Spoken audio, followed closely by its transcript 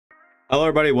Hello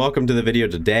everybody, welcome to the video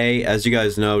today. As you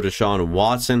guys know, Deshaun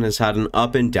Watson has had an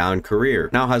up and down career.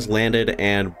 Now has landed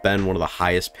and been one of the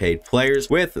highest paid players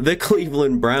with the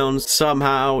Cleveland Browns.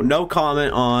 Somehow, no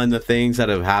comment on the things that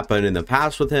have happened in the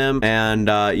past with him and,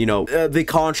 the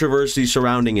controversy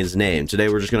surrounding his name. Today,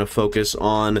 we're just going to focus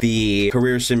on the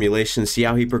career simulation, see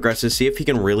how he progresses, see if he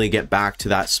can really get back to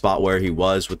that spot where he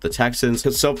was with the Texans.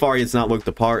 Because so far, he has not looked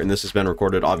the part, and this has been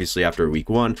recorded obviously after week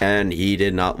 1, and he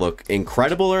did not look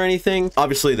incredible or anything.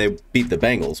 Obviously, they beat the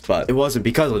Bengals, but it wasn't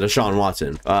because of Deshaun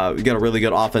Watson. You got a really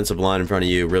good offensive line in front of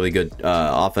you, really good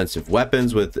offensive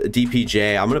weapons with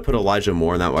DPJ. I'm going to put Elijah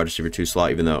Moore in that wide receiver 2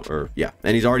 slot, even though,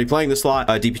 and he's already playing the slot.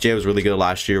 DPJ was really good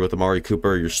last year with Amari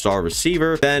Cooper, your star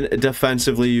receiver. Then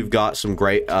defensively, you've got some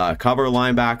great cover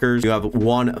linebackers. You have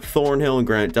one Thornhill and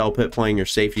Grant Delpit playing your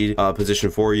safety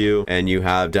position for you, and you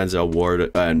have Denzel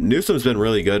Ward. Newsom's been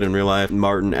really good in real life.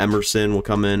 Martin Emerson will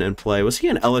come in and play. Was he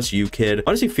an LSU kid?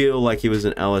 Why does he feel like he was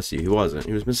an LSU? He wasn't.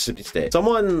 He was Mississippi State.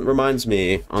 Someone reminds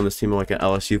me on this team of like an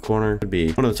LSU corner. Could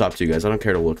be one of the top 2 guys. I don't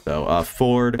care to look though.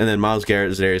 Ford, and then Myles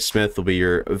Garrett, Zadarius Smith will be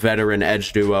your veteran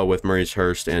edge duo with Maurice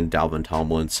Hurst and Dalvin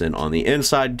Tomlinson on the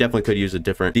inside. Definitely could use a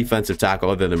different defensive tackle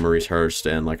other than Maurice Hurst.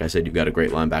 And like I said, you've got a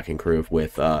great linebacking crew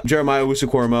with Jeremiah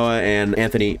Owusu-Koramoah and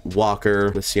Anthony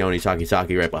Walker with Sione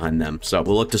Takitaki right behind them. So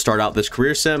we'll look to start out this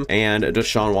career sim, and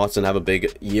Deshaun Watson have a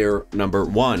big year number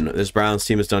 1. This Browns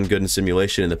team has done good in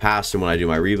simulation in the past and when I do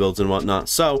my rebuilds and whatnot,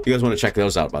 so you guys want to check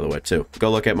those out, by the way, too.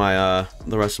 Go look at my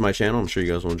the rest of my channel. I'm sure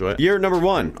you guys will enjoy it. Year number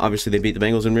 1, obviously they beat the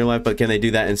Bengals in real life, but can they do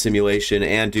that in simulation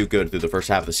and do good through the first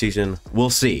half of the season?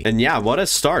 We'll see. And yeah, what a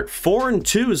start.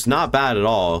 4-2 is not bad at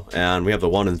all, and we have the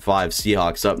 1-5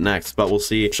 Seahawks up next, but we'll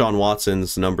see. Deshaun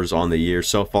Watson's numbers on the year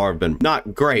so far have been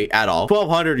not great at all.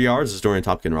 1,200 yards as Dorian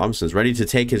Thompson-Robinson's ready to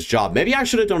take his job. Maybe I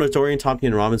should have done a Dorian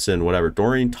Thompson-Robinson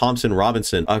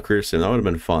career sim. That would have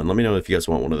been fun. Let me know if you guys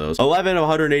want one of those. 11 of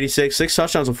 186, 6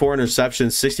 touchdowns and 4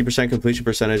 interceptions, 60% completion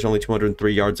percentage, only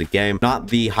 203 yards a game. Not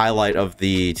the highlight of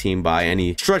the team by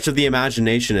any stretch of the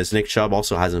imagination, as Nick Chubb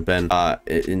also hasn't been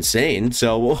insane.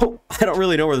 So I don't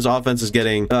really know where this offense is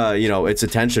getting its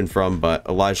attention from, but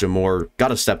Elijah Moore got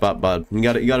to step up, bud. You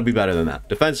got to be better than that.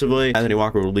 Defensively, Anthony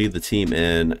Walker will lead the team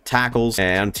in tackles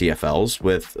and TFLs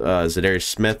with Zadarius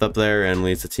Smith up there, and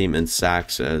leads the team in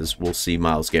sacks, as we'll see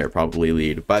Myles Garrett probably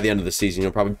lead. By the end of the season,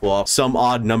 you'll probably pull off some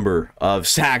odd number of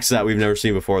sacks that we've never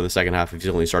seen before in the second half if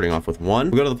he's only starting off with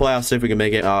 1. We'll go to the playoffs, see if we can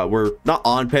make it. We're not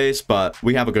on pace, but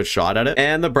we have a good shot at it.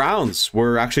 And the Browns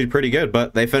were actually pretty good,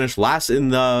 but they finished last in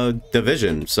the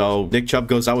division. So Nick Chubb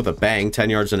goes out with a bang, 10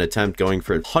 yards an attempt, going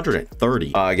for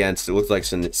 130 against, it looks like,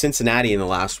 Cincinnati in the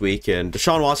last week. And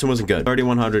Deshaun Watson wasn't good.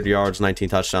 3,100 yards, 19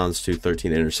 touchdowns to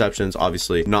 13 interceptions.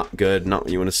 Obviously not good, not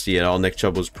what you want to see at all. Nick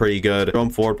Chubb was pretty good. Jerome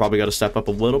Ford probably got to step up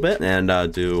a little bit and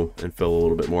fill a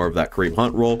little bit more of that Kareem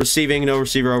Hunt role. Receiving, no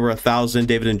receiver over 1,000.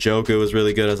 David Njoku was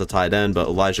really good as a tight end, but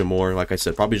Elijah Moore, like I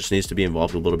said, probably just needs to be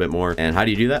involved a little bit more. And how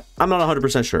do you do that? I'm not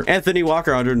 100% sure. Anthony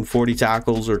Walker, 140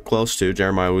 tackles or close to.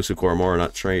 Jeremiah Owusu-Koramoah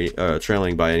not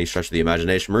trailing by any stretch of the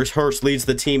imagination. Maurice Hurst leads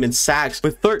the team in sacks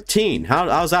with 13.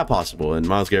 How is that possible? And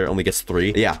Myles Garrett only gets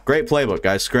 3. Yeah, great playbook,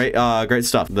 guys. Great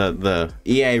stuff. The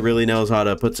EA really knows how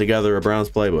to put together a Browns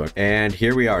playbook. And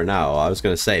here we are now. I was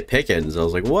going to say Pickens. I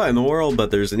was like, what in the world?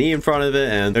 But there's an E in front of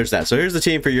it, and there's that. So here's the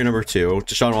team for year number 2.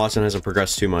 Deshaun Watson hasn't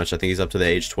progressed too much. I think he's up to the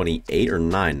age 28 or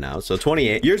 9 now. So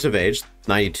 28 years of age,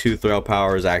 92 throw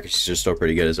power. His accuracy is just still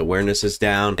pretty good. His awareness is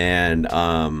down. And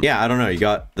yeah, I don't know. You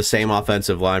got the same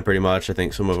offensive line pretty much. I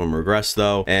think some of them regress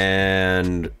though.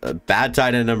 And a bad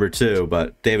tight end number 2,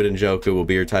 but David Njoku will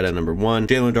be your tight end number 1.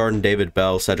 Jalen Darden, David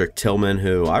Bell, Cedric Tillman,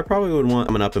 who I probably would want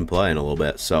coming up and playing a little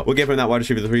bit. So we'll give him that wide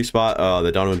receiver 3 spot.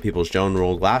 The Donovan Peoples-Jones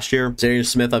role last year. Zadarius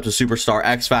Smith up to superstar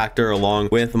X Factor along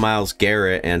with Myles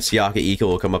Garrett, and Siaka Ika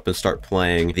will come up and start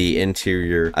playing the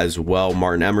interior as well.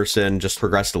 Martin Emerson just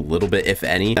progressed a little bit, if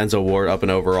any. Denzel Ward up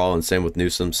and overall, and same with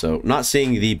Newsom. So not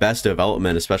seeing the best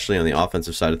development, especially on the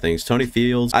offensive side of things. Tony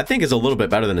Fields, I think, is a little bit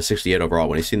better than a 68 overall.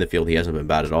 When he's seen the field, he hasn't been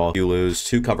bad at all. You lose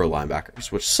 2 cover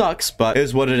linebackers, which sucks, but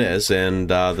is what it is. And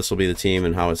this will be the team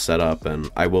and how it's set up. And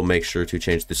I will make sure to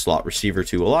change the slot receiver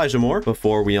to Elijah Moore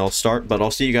before we all start, but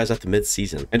I'll see you guys at the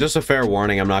mid-season. And just a fair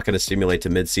warning, I'm not going to simulate to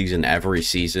mid-season every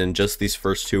season, just these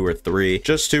first 2 or 3,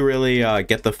 just to really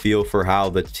get the feel for how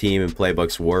the team and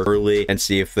playbooks work early and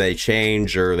see if they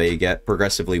change or they get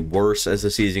progressively worse as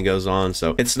the season goes on.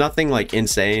 So it's nothing like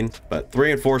insane, but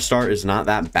 3 and 4 start is not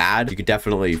that bad. You could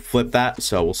definitely flip that.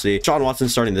 So we'll see. Deshaun Watson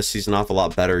starting this season off a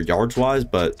lot better yards wise,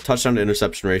 but touchdown to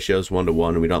interception ratios 1-1,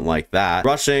 and we don't like that.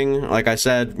 Rushing, like I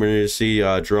said, we're going to see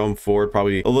Jerome Ford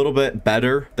probably a little bit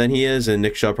better than he is, and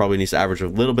Nick Chubb probably needs to average a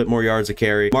little bit more yards a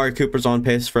carry. Amari Cooper's on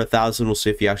pace for 1,000. We'll see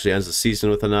if he actually ends the season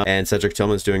with enough, and Cedric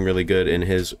Tillman's doing really good in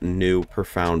his new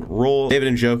profound role.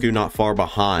 David Njoku not far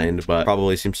behind, but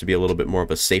probably seems to be a little bit more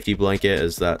of a safety blanket,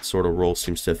 as that sort of role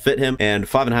seems to fit him. And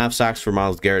 5.5 sacks for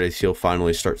Myles Garrett as he'll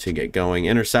finally start to get going.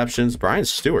 Interceptions, Brian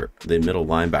Stewart, the middle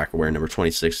linebacker wearing number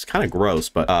 26, is kind of gross,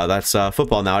 but that's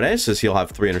football nowadays, as he'll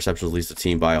have 3 interceptions, leads the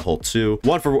team by a whole 2.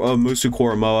 1 for Musu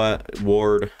Koromoa,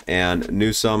 Ward, and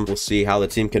Newsome. We'll see how the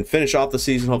team can finish off the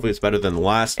season. Hopefully it's better than the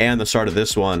last and the start of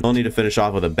this one. They'll need to finish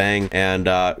off with a bang and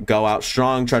go out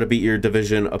strong, try to beat your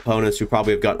division opponents who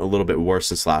probably have gotten a little bit worse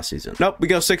since last season. Nope, we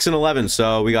go 6-11,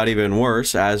 so we got even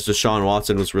worse, as Deshaun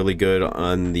Watson was really good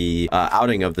on the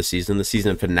outing of the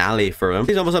season finale for him.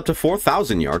 He's almost up to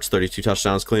 4,000 yards, 32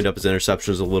 touchdowns, cleaned up his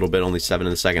interceptions a little bit, only 7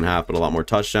 in the second half, but a lot more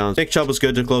touchdowns. Nick Chubb was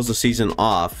good to close the season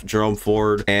off. Jerome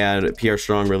Ford and Pierre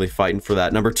Strong really fighting for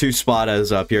that number 2 spot,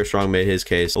 as Pierre Strong made his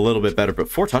case a little bit better, but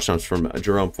 4 touchdowns from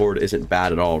Jerome Ford isn't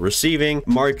bad at all. Receiving,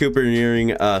 Amari Cooper nearing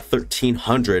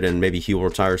 1,300, and maybe he will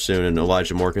retire soon, and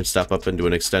Elijah Moore can step up into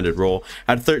an extended role.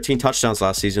 Had 13 touchdowns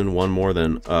last season, 1 more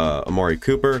than Amari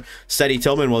Cooper. Steady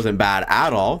Tillman wasn't bad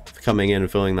at all, coming in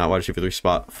and filling that wide receiver 3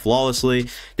 spot flawlessly.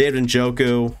 David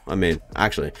Njoku, I mean,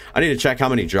 actually, I need to check how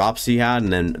many drops he had,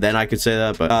 and then I could say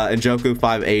that, but Njoku,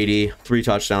 580, 3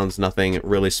 touchdowns, nothing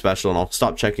really special, and I'll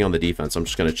stop checking on the defense. I'm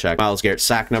just going to check Myles Garrett's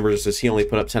sack numbers, as he only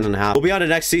put up 10.5. We'll be on to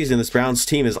next season. This Browns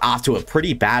team is off to a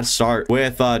pretty bad start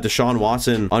with Deshaun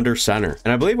Watson under center,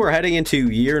 and I believe we're heading into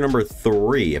year number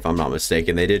 3, if I'm not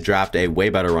mistaken. They did draft a way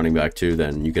better running back too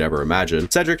than you could ever imagine.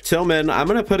 Cedric Tillman, I'm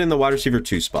going to put in the wide receiver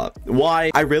 2 spot.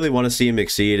 Why? I really want to see him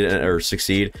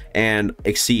succeed and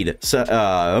exceed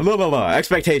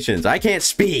expectations. I can't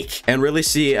speak. And really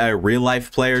see a real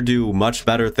life player do much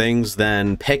better things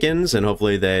than Pickens, and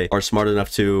hopefully they are smart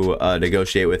enough to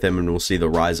negotiate with him, and we'll see the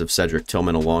rise of Cedric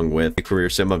Tillman along with the career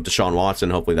sim of Deshaun Watson.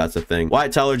 Hopefully that's a thing.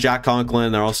 Wyatt Teller, Jack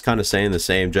Conklin, they're also kind of saying the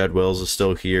same. Jed Wills is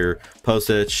still here.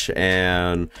 Posich,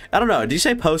 and I don't know, do you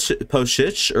say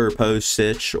Posich or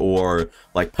Posich or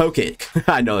like Pokic?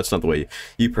 I know that's not the way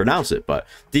you pronounce it, but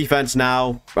defense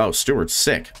now. Oh, Stewart's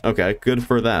sick. Okay, good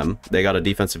for them. They got a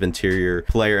defensive interior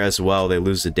player as well. They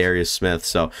lose to Darius Smith,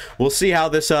 so we'll see how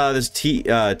this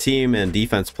team and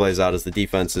defense plays out, as the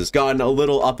defense has gotten a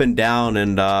little up and down,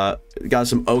 and got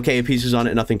some okay pieces on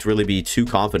it. Nothing to really be too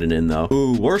confident in, though.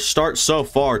 Ooh, worst start so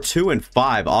far,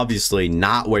 2-5. Obviously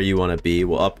not where you want to be.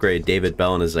 We'll upgrade David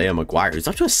Bell and Isaiah McGuire. He's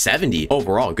up to a 70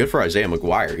 overall. Good for Isaiah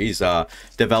McGuire. He's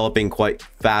developing quite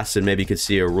fast, and maybe could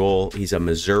see a role. He's a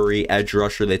Missouri edge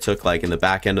rusher they took like in the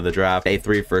back end of the draft.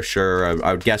 A3 for sure.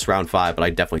 I would guess round 5, but I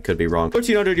definitely could be wrong.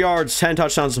 1,300 yards, 10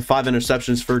 touchdowns, and 5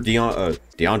 interceptions for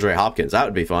DeAndre Hopkins. That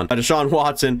would be fun. Deshaun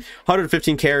Watson,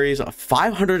 115 carries,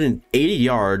 580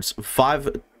 yards,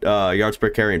 5 yards per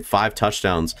carry, and 5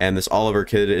 touchdowns. And this Oliver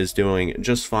kid is doing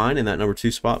just fine in that number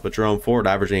 2 spot, but Jerome Ford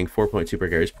averaging 4.2 per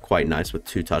carry is quite nice with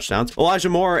 2 touchdowns. Elijah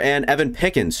Moore and Evan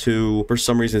Pickens, who for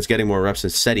some reason is getting more reps than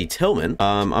Steady Tillman.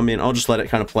 I mean, I'll just let it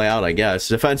kind of play out, I guess.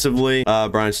 Defensively,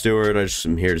 Brian Stewart, I just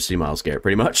am here to see Myles Garrett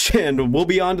pretty much, and we'll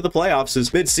be on to the playoffs.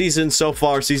 As mid-season so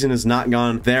far, season has not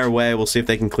gone their way. We'll see if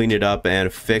they can clean it up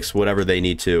and fix whatever they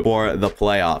need to for the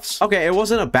playoffs. Okay, it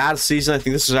wasn't a bad season. I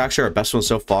think this is actually our best one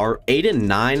so far.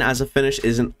 8-9 as a finish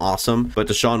isn't awesome, but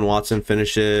Deshaun Watson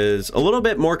finishes a little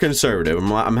bit more conservative.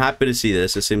 I'm happy to see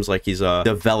this. It seems like he's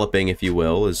developing, if you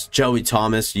will. As Joey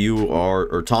Thomas,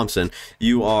 Thompson,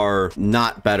 you are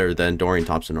not better than Dorian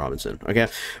Thompson-Robinson, okay?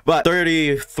 But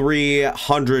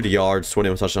 3,300 yards,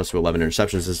 21 touchdowns to 11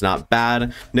 interceptions is not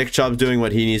bad. Nick Chubb's doing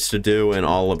what he needs to do, and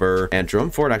Oliver and Jerome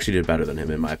Ford actually did better than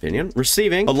him, in my opinion.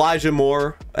 Receiving, Elijah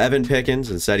Moore, Evan Pickens,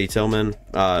 and Steady Tillman.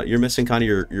 You're missing kind of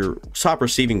your top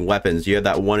receiving weapons. You had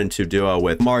that 1 and 2 duo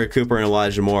with Amari Cooper and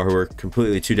Elijah Moore, who are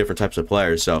completely 2 different types of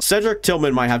players. So Cedric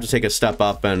Tillman might have to take a step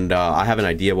up, and I have an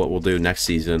idea what we'll do next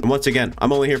season. And once again,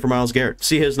 I'm only here for Myles Garrett.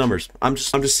 See his numbers. I'm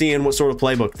just seeing what sort of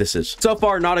playbook this is. So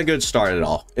far, not a good start at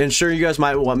all. And sure, you guys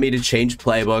might want me to change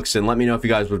playbooks, and let me know if you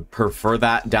guys would prefer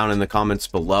that down in the comments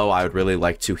below. I would really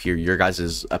like to hear your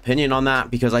guys' opinion on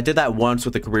that, because I did that once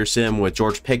with the career sim with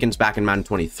George Pickens back in Madden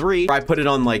 23, where I put it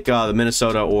on like the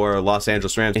Minnesota or Los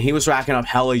Angeles Rams, and he was racking up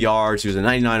hella yards. He was a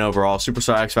 99 overall,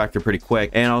 superstar X Factor pretty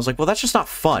quick, and I was like, well, that's just not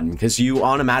fun, because you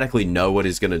automatically know what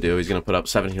he's gonna do. He's gonna put up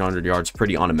 1,700 yards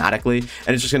pretty automatically,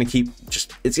 and it's just gonna keep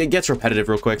it gets repetitive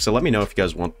real quick. So let me know if you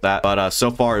guys want that. But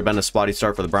so far it's been a spotty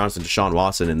start for the Browns and Deshaun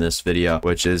Watson in this video,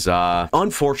 which is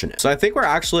unfortunate. So I think we're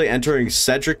actually entering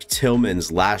Cedric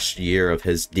Tillman's last year of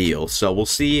his deal, so we'll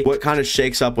see what kind of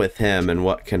shakes up with him and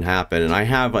what can happen. And I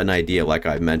have an idea, like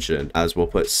I mentioned, as we'll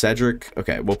put Cedric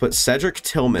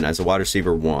Tillman as a wide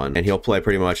receiver 1, and he'll play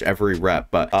play pretty much every rep.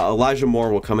 But Elijah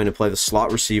Moore will come in and play the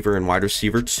slot receiver and wide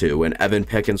receiver 2, and Evan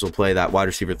Pickens will play that wide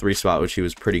receiver 3 spot, which he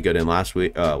was pretty good in last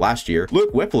year.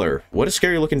 Luke Whippler, what a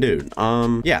scary looking dude.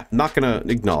 Yeah, not gonna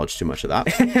acknowledge too much of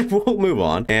that. We'll move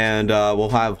on, and we'll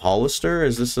have Hollister.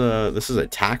 This is a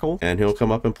tackle, and he'll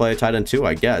come up and play tight end 2,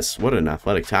 I guess. What an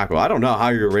athletic tackle. I don't know how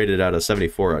you're rated out of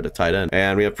 74 at a tight end.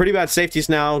 And we have pretty bad safeties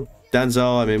now.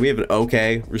 Denzel, I mean, we have an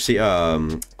okay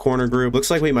corner group. Looks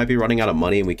like we might be running out of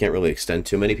money and we can't really extend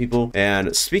too many people.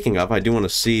 And speaking of, I do want to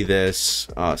see this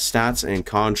stats and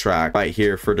contract right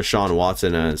here for Deshaun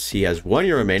Watson, as he has 1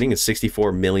 year remaining and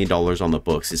 $64 million on the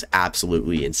books. Is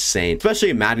absolutely insane. Especially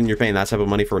in Madden, you're paying that type of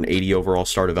money for an 80 overall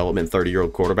star development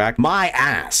 30-year-old quarterback. My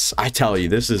ass, I tell you,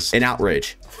 this is an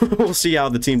outrage. We'll see how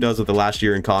the team does with the last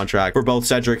year in contract for both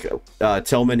Cedric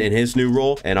Tillman in his new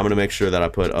role, and I'm going to make sure that I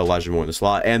put Elijah Moore in the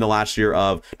slot, and the last year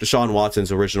of Deshaun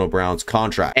Watson's original Browns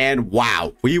contract. And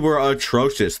wow, we were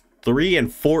atrocious.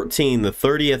 3-14, the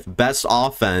 30th best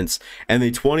offense and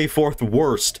the 24th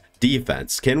worst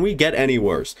defense. Can we get any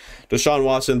worse? Deshaun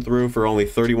Watson threw for only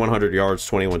 3,100 yards,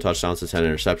 21 touchdowns to 10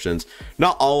 interceptions.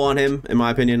 Not all on him, in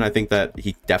my opinion. I think that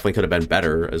he definitely could have been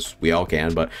better, as we all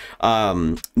can. But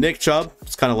Nick Chubb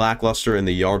is kind of lackluster in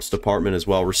the yards department as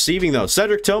well. Receiving, though,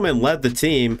 Cedric Tillman led the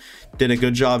team, did a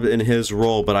good job in his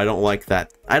role, but I don't like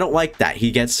that. I don't like that. He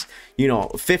gets, you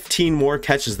know, 15 more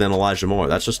catches than Elijah Moore.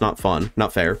 That's just not fun,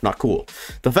 not fair, not cool.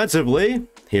 Defensively,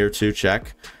 here to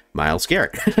check Myles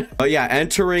Garrett. But yeah,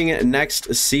 entering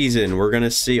next season, we're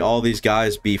gonna see all these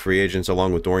guys be free agents,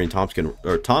 along with Dorian Thompson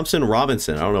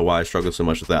Robinson. I don't know why I struggle so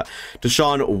much with that.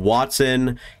 Deshaun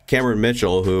Watson, Cameron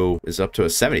Mitchell, who is up to a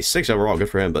 76 overall, good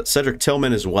for him, but Cedric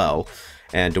Tillman as well,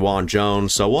 and DeJuan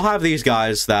Jones. So we'll have these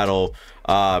guys that'll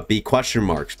be question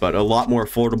marks, but a lot more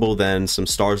affordable than some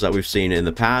stars that we've seen in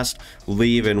the past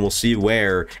leave, and we'll see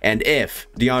where and if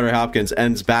DeAndre Hopkins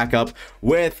ends back up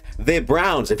with the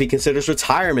Browns, if he considers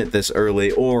retirement this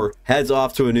early or heads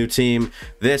off to a new team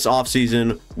this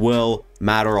offseason, will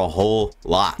matter a whole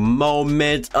lot.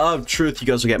 Moment of truth. You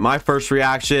guys will get my first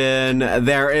reaction.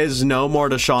 There is no more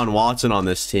Deshaun Watson on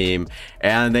this team,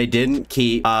 and they didn't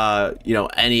keep you know,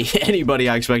 anybody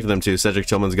I expected them to. Cedric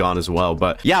Tillman's gone as well.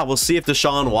 But yeah, we'll see if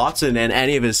Deshaun Watson and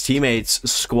any of his teammates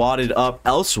squatted up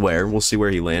elsewhere. We'll see where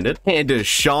he landed. And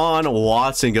Deshaun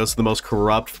Watson goes to the most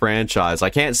corrupt franchise. I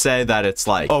can't say that it's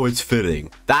like, oh, it's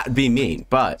fitting. That'd be mean,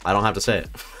 but I don't have to say it.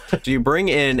 So you bring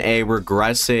in a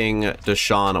regressing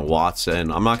Deshaun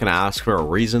Watson. I'm not going to ask for a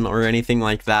reason or anything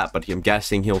like that, but I'm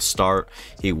guessing he'll start.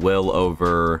 He will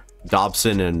over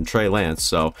Dobson and Trey Lance,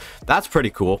 so that's pretty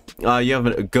cool. You have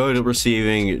a good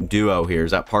receiving duo here.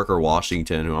 Is that Parker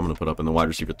Washington, who I'm going to put up in the wide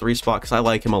receiver 3 spot because I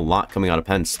like him a lot coming out of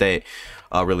Penn State.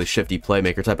 Really shifty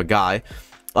playmaker type of guy.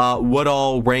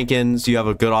 Woodall, Rankins, you have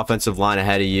a good offensive line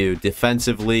ahead of you.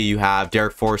 Defensively, you have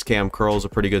Derek Forrest, Cam Curls, a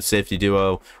pretty good safety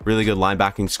duo. Really good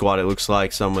linebacking squad. It looks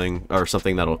like something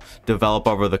that'll develop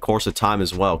over the course of time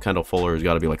as well. Kendall Fuller has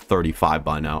got to be like 35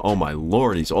 by now. Oh my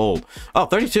lord, he's old. Oh,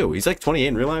 32. He's like 28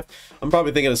 in real life. I'm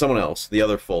probably thinking of someone else. The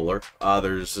other Fuller.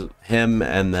 There's him,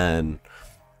 and then,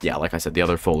 yeah, like I said, the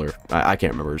other Fuller. I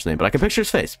can't remember his name, but I can picture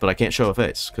his face, but I can't show a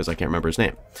face because I can't remember his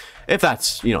name. If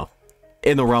that's, you know,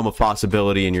 in the realm of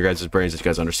possibility in your guys' brains, if you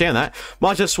guys understand that.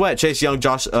 Montez Sweat, Chase Young,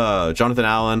 Jonathan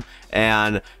Allen,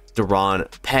 and Deron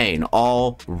Payne,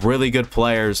 all really good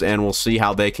players, and we'll see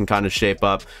how they can kind of shape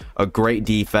up a great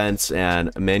defense.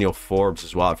 And Emmanuel Forbes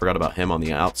as well. I forgot about him on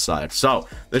the outside. So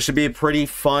this should be a pretty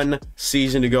fun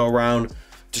season to go around.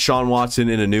 Deshaun Watson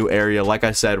in a new area, like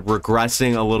I said,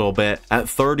 regressing a little bit at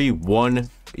 31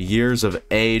 years of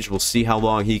age. We'll see how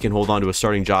long he can hold on to a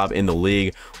starting job in the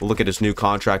league. We'll look at his new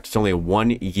contract. It's only a 1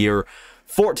 year,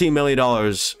 $14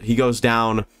 million. He goes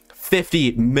down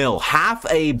 50 mil,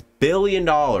 $500 million,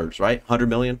 right? 100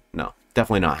 million? No,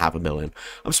 definitely not $500 million.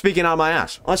 I'm speaking out my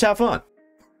ass. Let's have fun.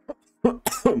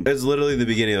 It's literally the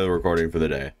beginning of the recording for the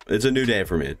day. It's a new day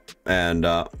for me, and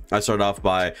I start off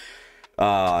by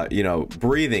you know,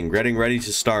 breathing, getting ready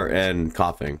to start, and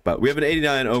coughing. But we have an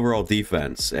 89 overall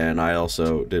defense, and I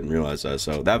also didn't realize that,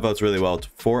 so that votes really well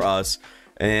for us.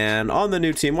 And on the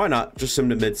new team, why not just sim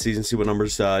to mid-season, see what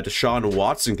numbers Deshaun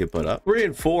Watson can put up.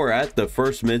 3-4 at the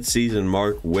first mid-season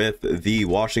mark with the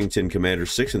Washington Commanders,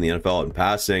 6th in the NFL in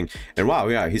passing. And wow,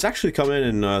 yeah, he's actually come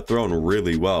in and thrown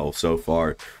really well so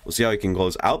far. We'll see how he can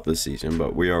close out the season,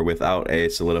 but we are without a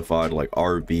solidified like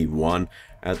RB1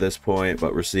 at this point,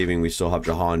 but receiving, we still have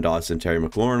Jahan Dotson, Terry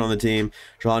McLaurin on the team.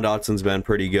 Jahan Dotson's been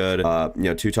pretty good. You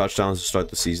know, 2 touchdowns to start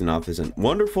the season off isn't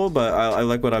wonderful, but I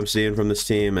like what I'm seeing from this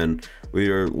team, and we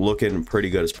are looking pretty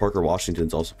good as Parker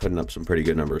Washington's also putting up some pretty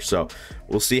good numbers. So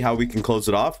we'll see how we can close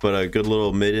it off, but a good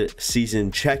little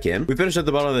mid-season check-in. We finished at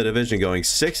the bottom of the division going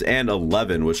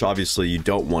 6-11, which obviously you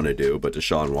don't want to do, but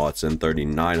Deshaun Watson,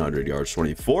 3,900 yards,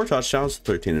 24 touchdowns,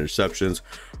 13 interceptions.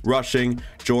 Rushing,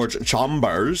 George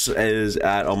Chambers is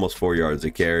at almost 4 yards a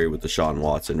carry with Deshaun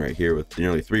Watson right here with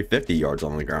nearly 350 yards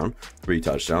on the ground, 3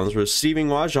 touchdowns. Receiving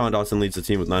wise, Jahan Dotson leads the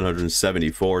team with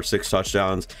 974, 6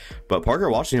 touchdowns, but Parker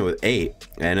Washington with 8.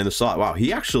 And in the slot, wow,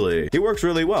 he works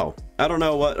really well. I don't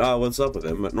know what's up with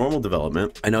him, but normal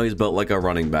development. I know he's built like a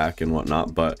running back and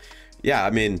whatnot, but yeah, I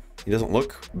mean, he doesn't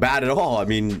look bad at all. I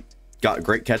mean, got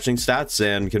great catching stats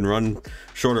and can run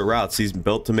shorter routes. He's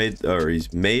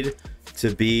made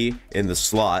to be in the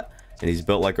slot, and he's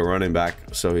built like a running back,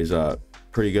 so he's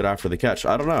pretty good after the catch.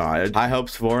 I don't know, high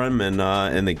hopes for him in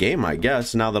the game, I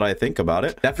guess, now that I think about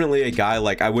it. Definitely a guy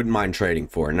like I wouldn't mind trading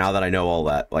for, now that I know all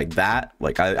that. Like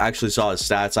I actually saw his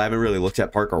stats. I haven't really looked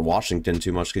at Parker Washington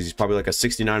too much because he's probably like a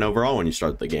 69 overall when you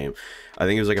start the game. I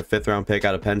think he was like a 5th round pick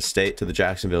out of Penn State to the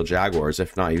Jacksonville Jaguars.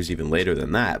 If not, he was even later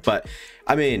than that. But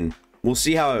I mean, we'll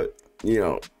see how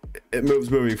it moves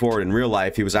moving forward. In real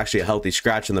life, he was actually a healthy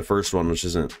scratch in the first one, which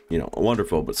isn't,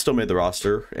 wonderful, but still made the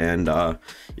roster. And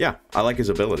yeah, I like his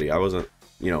ability. I was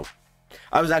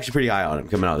actually pretty high on him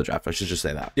coming out of the draft. I should just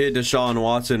say that. Did Deshaun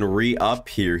Watson re-up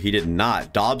here? He did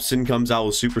not. Dobson comes out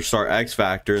with Superstar X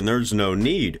Factor, and there's no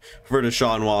need for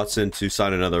Deshaun Watson to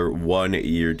sign another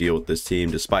 1-year deal with this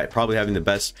team, despite probably having the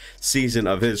best season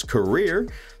of his career.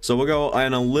 So we'll go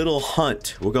on a little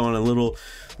hunt. We'll go on a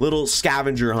little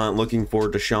scavenger hunt looking for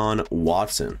Deshaun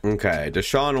Watson. Okay,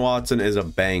 Deshaun Watson is a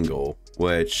Bengal,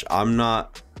 which I'm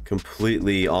not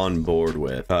completely on board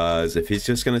with, because if he's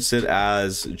just going to sit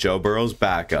as Joe Burrow's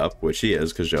backup, which he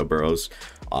is, because Joe Burrow's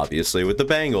obviously with the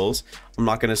Bengals, I'm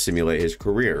not going to simulate his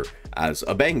career as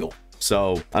a Bengal.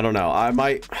 So I don't know. I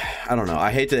don't know.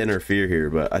 I hate to interfere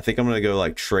here, but I think I'm going to go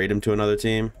like trade him to another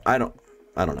team. I don't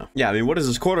know. Yeah, I mean, what is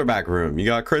this quarterback room? You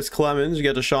got Chris Clemens, you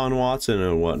got Deshaun Watson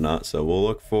and whatnot. So we'll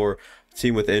look for a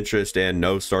team with interest and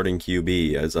no starting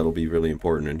QB, as that'll be really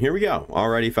important. And here we go.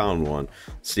 Already found one.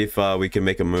 Let's see if we can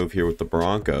make a move here with the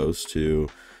Broncos to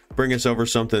bring us over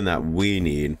something that we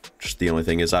need. Just the only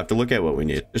thing is I have to look at what we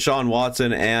need. Deshaun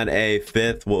Watson and a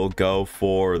 5th will go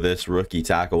for this rookie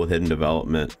tackle with hidden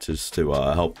development just to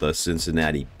help the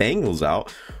Cincinnati Bengals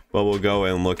out. But we'll go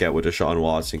and look at what Deshaun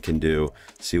Watson can do,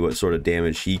 see what sort of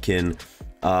damage he can,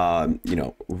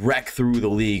 wreck through the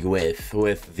league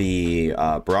with the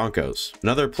Broncos.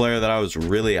 Another player that I was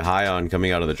really high on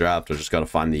coming out of the draft, I just got to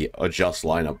find the adjust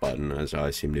lineup button, as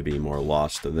I seem to be more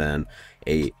lost than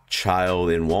a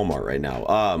child in Walmart right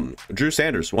now. Drew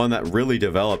Sanders, one that really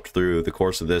developed through the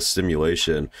course of this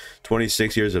simulation.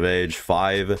 26 years of age,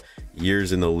 5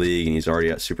 years in the league, and he's already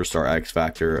at Superstar X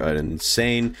Factor. An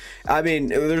insane. I mean,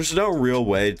 there's no real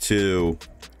way to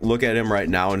look at him right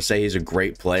now and say he's a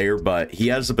great player, but he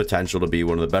has the potential to be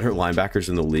one of the better linebackers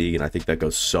in the league, and I think that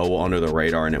goes so under the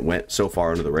radar, and it went so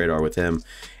far under the radar with him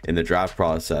in the draft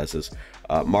processes.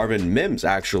 Marvin Mims,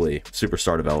 actually,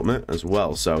 superstar development as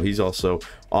well, so he's also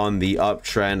on the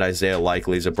uptrend. Isaiah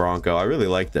Likely's a Bronco. I really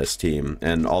like this team,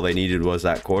 and all they needed was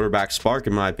that quarterback spark,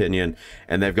 in my opinion,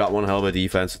 and they've got one hell of a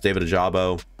defense. David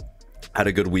Ajabo had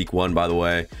a good week 1, by the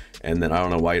way, and then I don't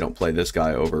know why you don't play this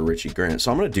guy over Richie Grant,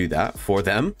 so I'm going to do that for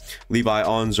them. Levi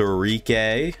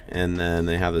Onwuzurike, and then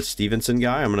they have the Stevenson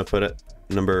guy. I'm going to put it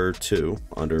number 2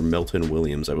 under Milton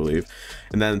Williams, I believe.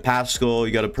 And then Pascal,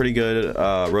 you got a pretty good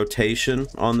rotation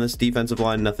on this defensive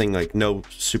line. Nothing like, no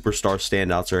superstar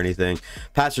standouts or anything.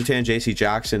 Pat Surtain, JC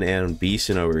Jackson, and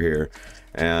Beeson over here.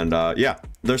 And yeah,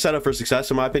 they're set up for success,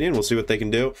 in my opinion. We'll see what they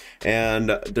can do. And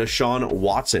Deshaun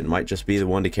Watson might just be the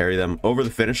one to carry them over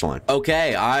the finish line.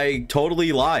 Okay, I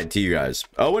totally lied to you guys.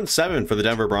 0-7 for the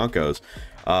Denver Broncos.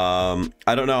 I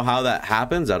don't know how that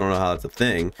happens. I don't know how that's a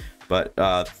thing, but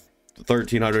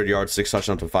 1,300 yards, 6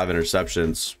 touchdowns to 5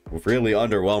 interceptions. Really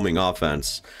underwhelming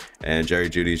offense. And Jerry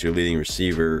Jeudy's your leading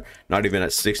receiver, not even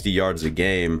at 60 yards a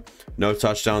game. No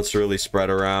touchdowns to really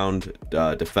spread around.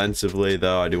 Defensively,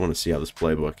 though, I do want to see how this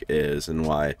playbook is and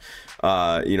why,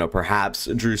 perhaps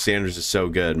Drew Sanders is so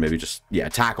good. Maybe just, yeah,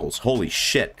 tackles. Holy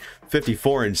shit.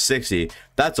 54 and 60.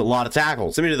 That's a lot of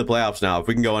tackles. Send me to the playoffs now. If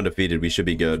we can go undefeated, we should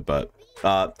be good, but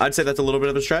I'd say that's a little bit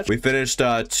of a stretch. We finished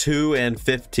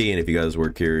 2-15, if you guys were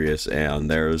curious, and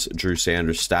there's Drew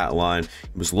Sanders' stat line.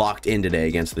 He was locked in today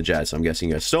against the Jets. I'm guessing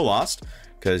you guys still lost.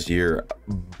 because your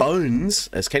buns,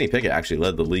 as Kenny Pickett actually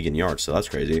led the league in yards, so that's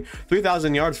crazy.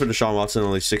 3,000 yards for Deshaun Watson,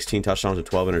 only 16 touchdowns and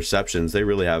 12 interceptions. They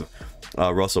really have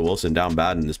Russell Wilson down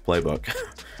bad in this playbook.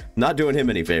 Not doing him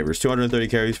any favors. 230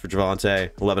 carries for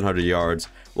Javonte, 1,100 yards,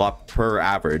 lot per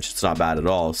average. It's not bad at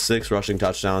all. 6 rushing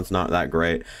touchdowns, not that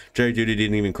great. Jerry Jeudy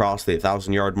didn't even cross the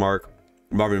 1,000-yard mark.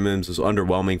 Marvin Mims was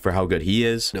underwhelming for how good he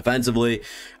is defensively.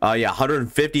 Yeah,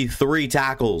 153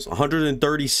 tackles,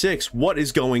 136. What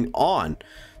is going on?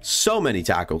 So many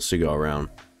tackles to go around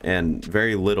and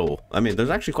very little. I mean, there's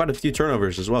actually quite a few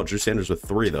turnovers as well. Drew Sanders with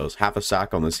 3 of those, half a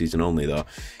sack on the season only, though.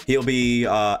 He'll be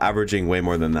averaging way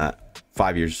more than that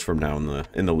 5 years from now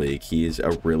in the league. He's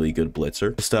a really good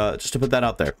blitzer. Just to put that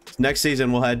out there. Next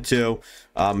season we'll head to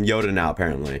Yoda now,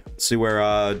 apparently. See where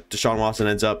Deshaun Watson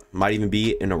ends up. Might even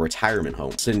be in a retirement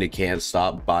home. Cindy can't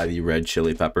stop by the red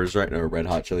chili peppers right now, red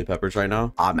hot chili peppers right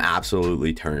now. I'm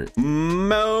absolutely turned.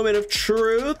 Moment of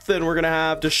truth, and we're gonna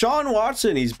have Deshaun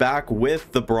Watson. He's back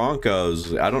with the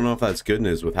Broncos. I don't know if that's good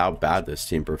news with how bad this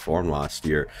team performed last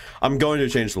year. I'm going to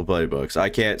change the playbooks. I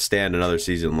can't stand another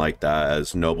season like that,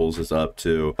 as Nobles is up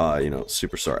to you know,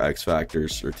 superstar X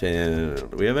Factors or 10.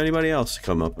 Do we have anybody else to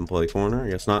come up and play corner? I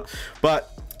guess not, but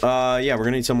yeah, we're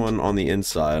gonna need someone on the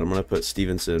inside. I'm gonna put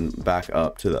Stevenson back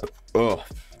up to the, oh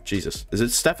Jesus, is it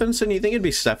Stephenson? You think it'd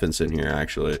be Stephenson here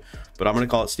actually, but I'm gonna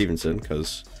call it Stevenson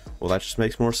because, well, that just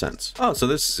makes more sense. Oh, so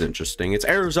this is interesting. It's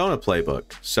Arizona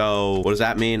playbook. So what does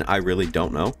that mean? I really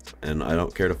don't know, and I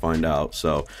don't care to find out.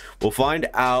 So we'll find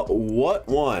out what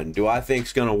one do I think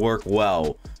is gonna work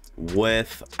well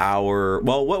with our,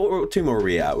 well, what team were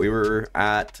we at? We were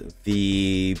at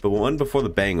the one before the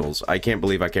Bengals. I can't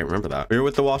believe I can't remember that. We were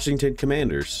with the Washington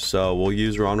Commanders. So we'll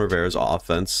use Ron Rivera's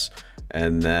offense,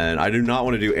 and then I do not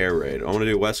want to do air raid. I want to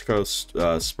do West Coast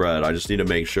spread. I just need to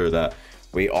make sure that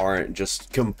we aren't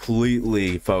just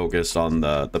completely focused on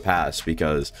the pass,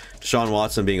 because Deshaun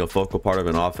Watson being a focal part of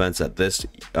an offense at this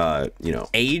you know,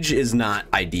 age is not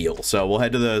ideal. So we'll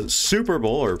head to the Super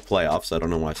Bowl or playoffs. I don't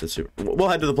know why I said Super. We'll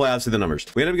head to the playoffs, see the numbers.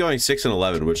 We ended up going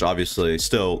 6-11, which obviously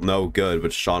still no good,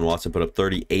 but Deshaun Watson put up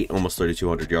 38, almost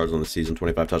 3,200 yards on the season,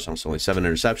 25 touchdowns, only 7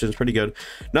 interceptions. Pretty good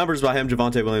numbers by him.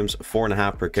 Javonte Williams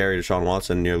 4.5 per carry. Deshaun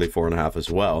Watson nearly 4.5 as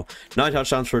well. 9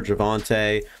 touchdowns for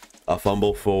Javonte. A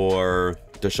fumble for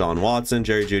Deshaun Watson.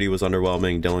 Jerry Jeudy was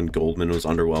underwhelming. Dylan Goldman was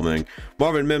underwhelming.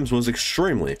 Marvin Mims was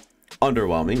extremely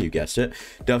underwhelming. You guessed it.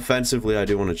 Defensively, I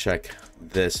do want to check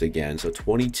this again. So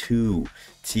 22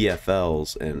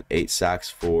 TFLs and 8 sacks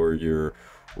for your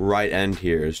right end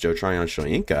here, as Joe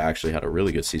Tryon-Shoyinka actually had a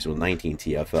really good season with 19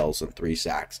 TFLs and 3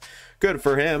 sacks. Good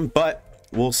for him, but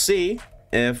we'll see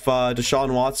if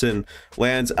Deshaun Watson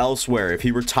lands elsewhere, if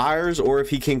he retires, or if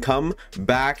he can come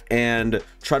back and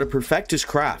try to perfect his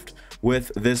craft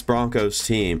with this Broncos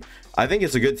team. I think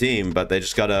it's a good team, but they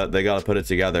gotta put it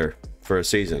together for a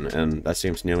season, and that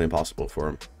seems nearly impossible for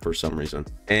him for some reason.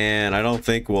 And I don't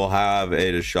think we'll have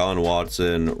a Deshaun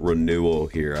Watson renewal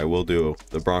here. I will do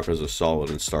the Broncos a solid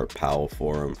and start Powell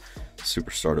for him.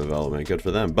 Superstar development, good for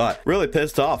them. But really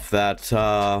pissed off that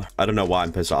I don't know why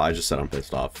I'm pissed off. I just said I'm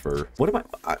pissed off for what am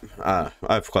I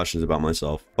have questions about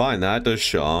myself. Find that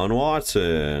Deshaun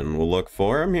Watson. We'll look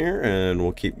for him here and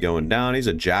we'll keep going down. He's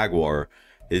a Jaguar.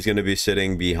 He's going to be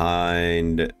sitting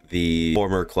behind the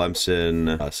former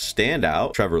Clemson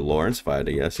standout, Trevor Lawrence, if I had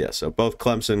to guess. Yeah, so both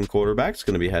Clemson quarterbacks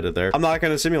going to be headed there. I'm not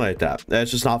going to simulate that.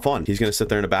 It's just not fun. He's going to sit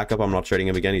there in a backup. I'm not trading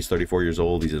him again. He's 34 years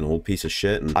old. He's an old piece of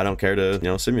shit, and I don't care to, you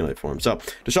know, simulate for him. So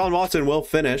Deshaun Watson will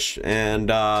finish, and,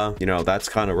 you know, that's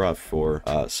kind of rough for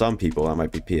some people. That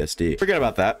might be PSD. Forget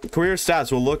about that. Career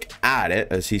stats, we'll look at it,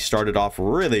 as he started off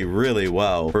really, really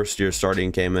well. First year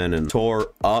starting, came in and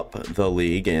tore up the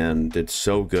league and did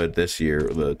so good this year,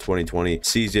 the 2020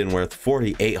 season, with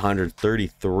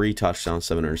 4,833 touchdowns,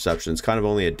 7 interceptions. Kind of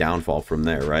only a downfall from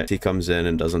there, right? He comes in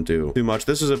and doesn't do too much.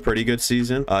 This is a pretty good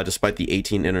season, despite the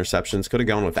 18 interceptions. Could have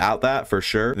gone without that for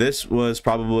sure. This was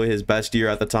probably his best year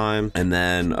at the time, and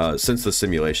then since the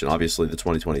simulation, obviously the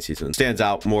 2020 season stands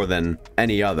out more than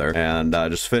any other, and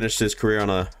just finished his career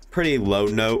on a pretty low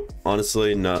note,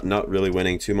 honestly, not really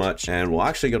winning too much. And we'll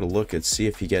actually go to look and see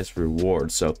if he gets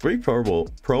rewards. So 3 Pro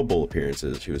Bowl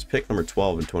appearances. He was picked number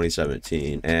 12 in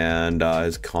 2017, and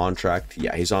his contract,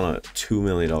 yeah, he's on a $2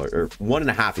 million or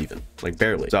 1.5 even like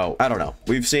barely. So I don't know.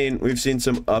 We've seen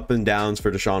some up and downs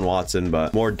for Deshaun Watson,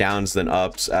 but more downs than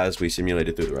ups as we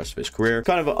simulated through the rest of his career.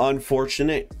 Kind of an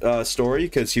unfortunate story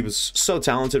because he was so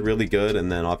talented, really good,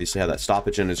 and then obviously had that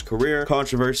stoppage in his career,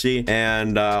 controversy,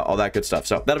 and all that good stuff.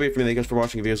 So that'll be it for me. Thank you guys for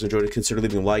watching. If you guys enjoyed it, consider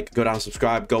leaving a like, go down and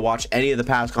subscribe, go watch any of the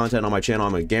past content on my channel.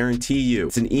 I'm gonna guarantee you,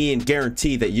 it's an Ian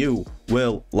guarantee that you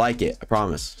will like it. I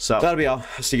promise. So that'll be all.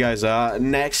 I'll see you guys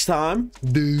next time.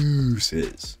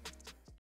 Deuces.